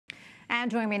And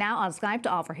joining me now on Skype to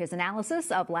offer his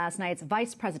analysis of last night's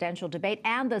vice presidential debate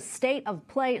and the state of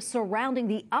play surrounding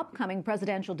the upcoming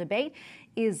presidential debate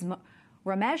is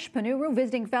Ramesh Ponnuru,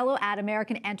 visiting fellow at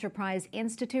American Enterprise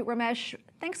Institute. Ramesh,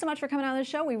 thanks so much for coming on the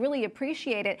show. We really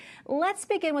appreciate it. Let's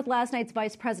begin with last night's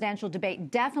vice presidential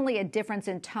debate. Definitely a difference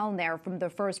in tone there from the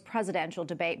first presidential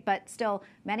debate, but still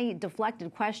many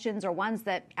deflected questions or ones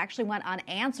that actually went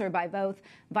unanswered by both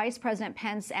Vice President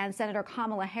Pence and Senator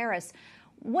Kamala Harris.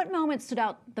 What moments stood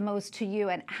out the most to you,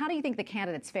 and how do you think the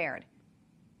candidates fared?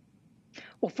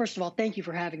 Well, first of all, thank you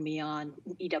for having me on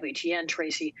EWTN,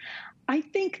 Tracy. I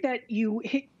think that you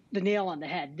hit the nail on the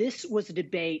head. This was a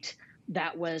debate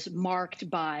that was marked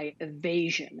by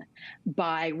evasion,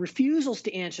 by refusals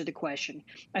to answer the question.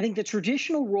 I think the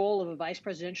traditional role of a vice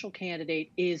presidential candidate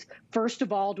is, first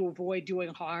of all, to avoid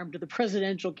doing harm to the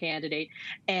presidential candidate.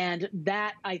 And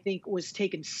that, I think, was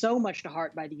taken so much to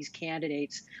heart by these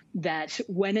candidates that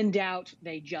when in doubt,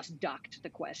 they just ducked the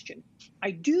question.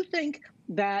 I do think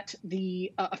that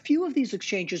a few of these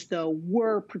exchanges, though,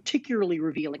 were particularly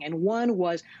revealing. And one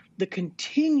was the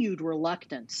continued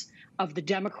reluctance of the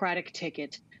Democratic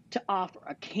ticket to offer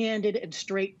a candid and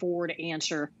straightforward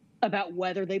answer about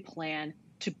whether they plan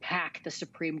to pack the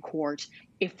Supreme Court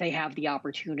if they have the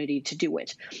opportunity to do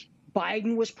it.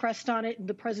 Biden was pressed on it in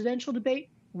the presidential debate,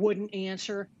 wouldn't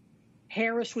answer.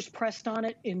 Harris was pressed on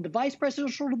it in the vice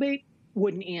presidential debate,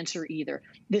 wouldn't answer either.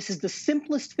 This is the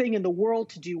simplest thing in the world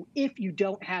to do if you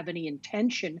don't have any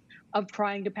intention of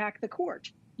trying to pack the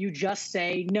court. You just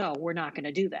say, no, we're not going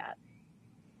to do that.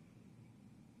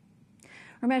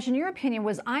 Ramesh, in your opinion,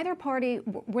 was either party,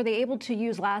 were they able to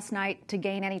use last night to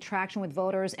gain any traction with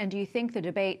voters? And do you think the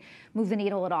debate moved the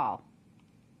needle at all?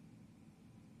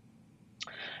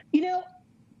 You know,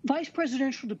 vice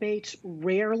presidential debates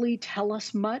rarely tell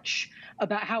us much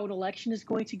about how an election is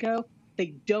going to go.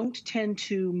 They don't tend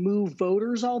to move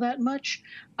voters all that much.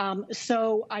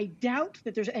 So I doubt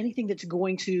that there's anything that's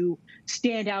going to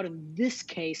stand out in this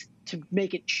case to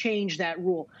make it change that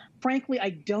rule. Frankly, I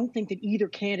don't think that either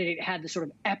candidate had the sort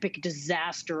of epic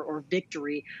disaster or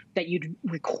victory that you'd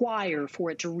require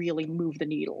for it to really move the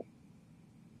needle.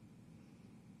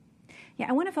 Yeah,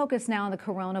 I want to focus now on the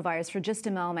coronavirus for just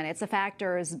a moment. It's a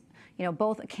factor,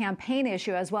 both a campaign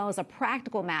issue as well as a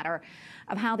practical matter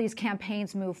of how these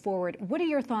campaigns move forward. What are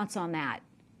your thoughts on that?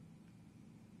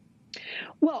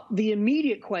 Well, the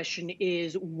immediate question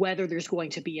is whether there's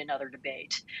going to be another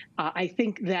debate. I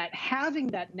think that having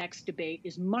that next debate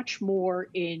is much more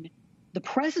in the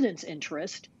president's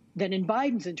interest than in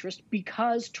Biden's interest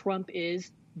because Trump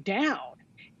is down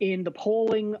in the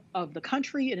polling of the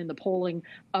country and in the polling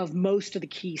of most of the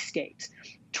key states.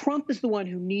 Trump is the one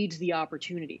who needs the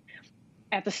opportunity.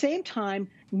 At the same time,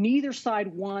 neither side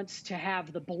wants to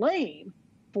have the blame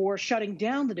for shutting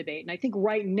down the debate. And I think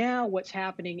right now what's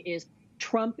happening is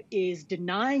Trump is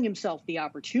denying himself the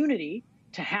opportunity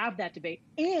to have that debate,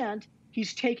 and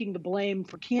he's taking the blame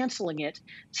for canceling it.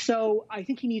 So I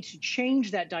think he needs to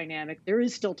change that dynamic. There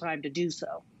is still time to do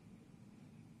so.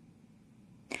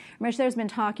 Ramesh, there's been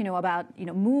talk, about,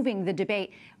 moving the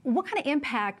debate. What kind of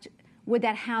impact would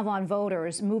that have on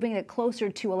voters, moving it closer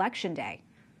to Election Day?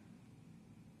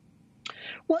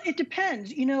 Well, it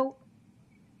depends.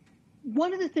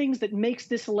 One of the things that makes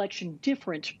this election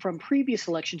different from previous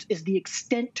elections is the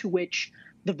extent to which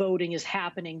the voting is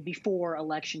happening before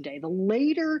Election Day. The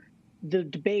later the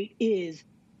debate is,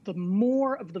 the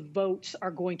more of the votes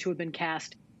are going to have been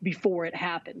cast before it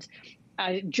happens.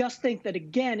 I just think that,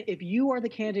 again, if you are the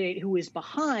candidate who is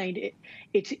behind,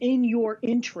 it's in your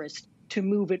interest to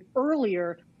move it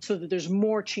earlier so that there's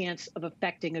more chance of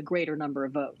affecting a greater number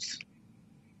of votes.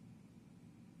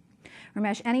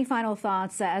 Ramesh, any final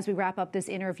thoughts as we wrap up this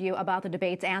interview about the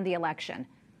debates and the election?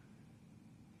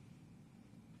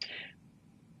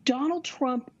 Donald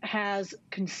Trump has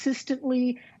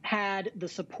consistently had the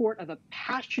support of a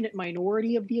passionate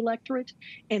minority of the electorate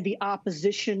and the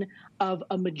opposition of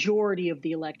a majority of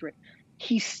the electorate.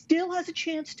 He still has a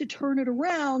chance to turn it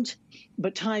around,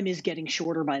 but time is getting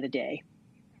shorter by the day.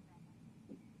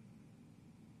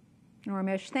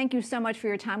 Ramesh, thank you so much for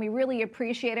your time. We really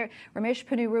appreciate it. Ramesh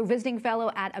Ponnuru, visiting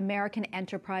fellow at American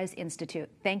Enterprise Institute.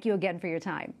 Thank you again for your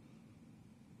time.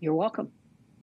 You're welcome.